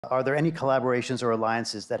Are there any collaborations or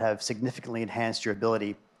alliances that have significantly enhanced your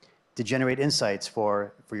ability to generate insights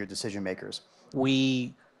for your decision makers?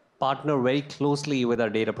 We partner very closely with our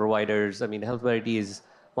data providers. I mean, HealthVerity is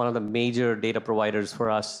one of the major data providers for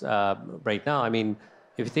us right now. I mean,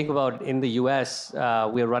 if you think about in the US,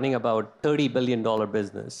 we're running about $30 billion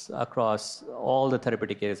business across all the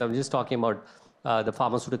therapeutic areas. I'm just talking about the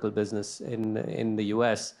pharmaceutical business in the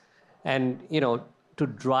US. And, to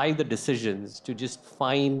drive the decisions, to just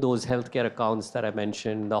find those healthcare accounts that I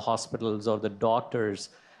mentioned, the hospitals or the doctors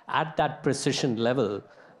at that precision level,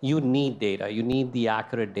 you need data. You need the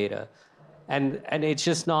accurate data. And it's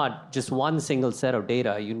just not just one single set of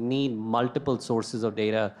data. You need multiple sources of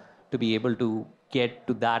data to be able to get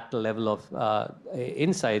to that level of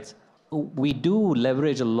insights. We do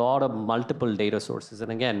leverage a lot of multiple data sources.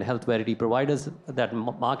 And again, HealthVerity provides us that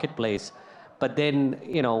marketplace. But then,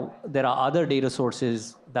 there are other data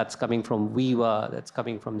sources that's coming from Veva, that's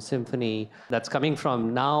coming from Symphony, that's coming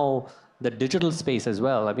from now the digital space as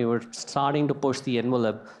well. I mean, we're starting to push the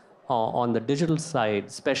envelope on the digital side,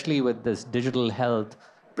 especially with this digital health,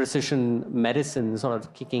 precision medicine sort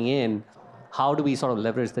of kicking in. How do we sort of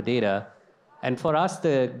leverage the data? And for us,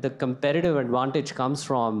 the competitive advantage comes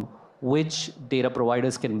from which data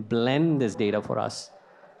providers can blend this data for us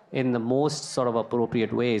in the most sort of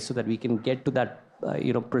appropriate way so that we can get to that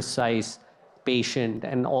precise patient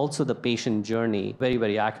and also the patient journey very,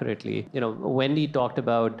 very accurately. Wendy talked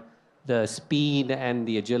about the speed and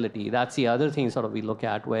the agility. That's the other thing sort of we look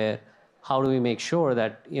at, where how do we make sure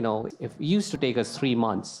that, if it used to take us 3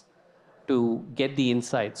 months to get the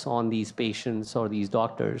insights on these patients or these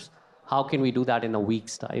doctors, how can we do that in a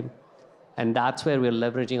week's time? And that's where we're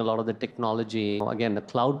leveraging a lot of the technology. Again, the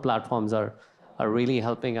cloud platforms are really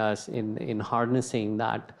helping us in harnessing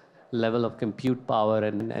that level of compute power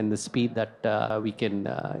and the speed that we can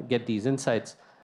get these insights.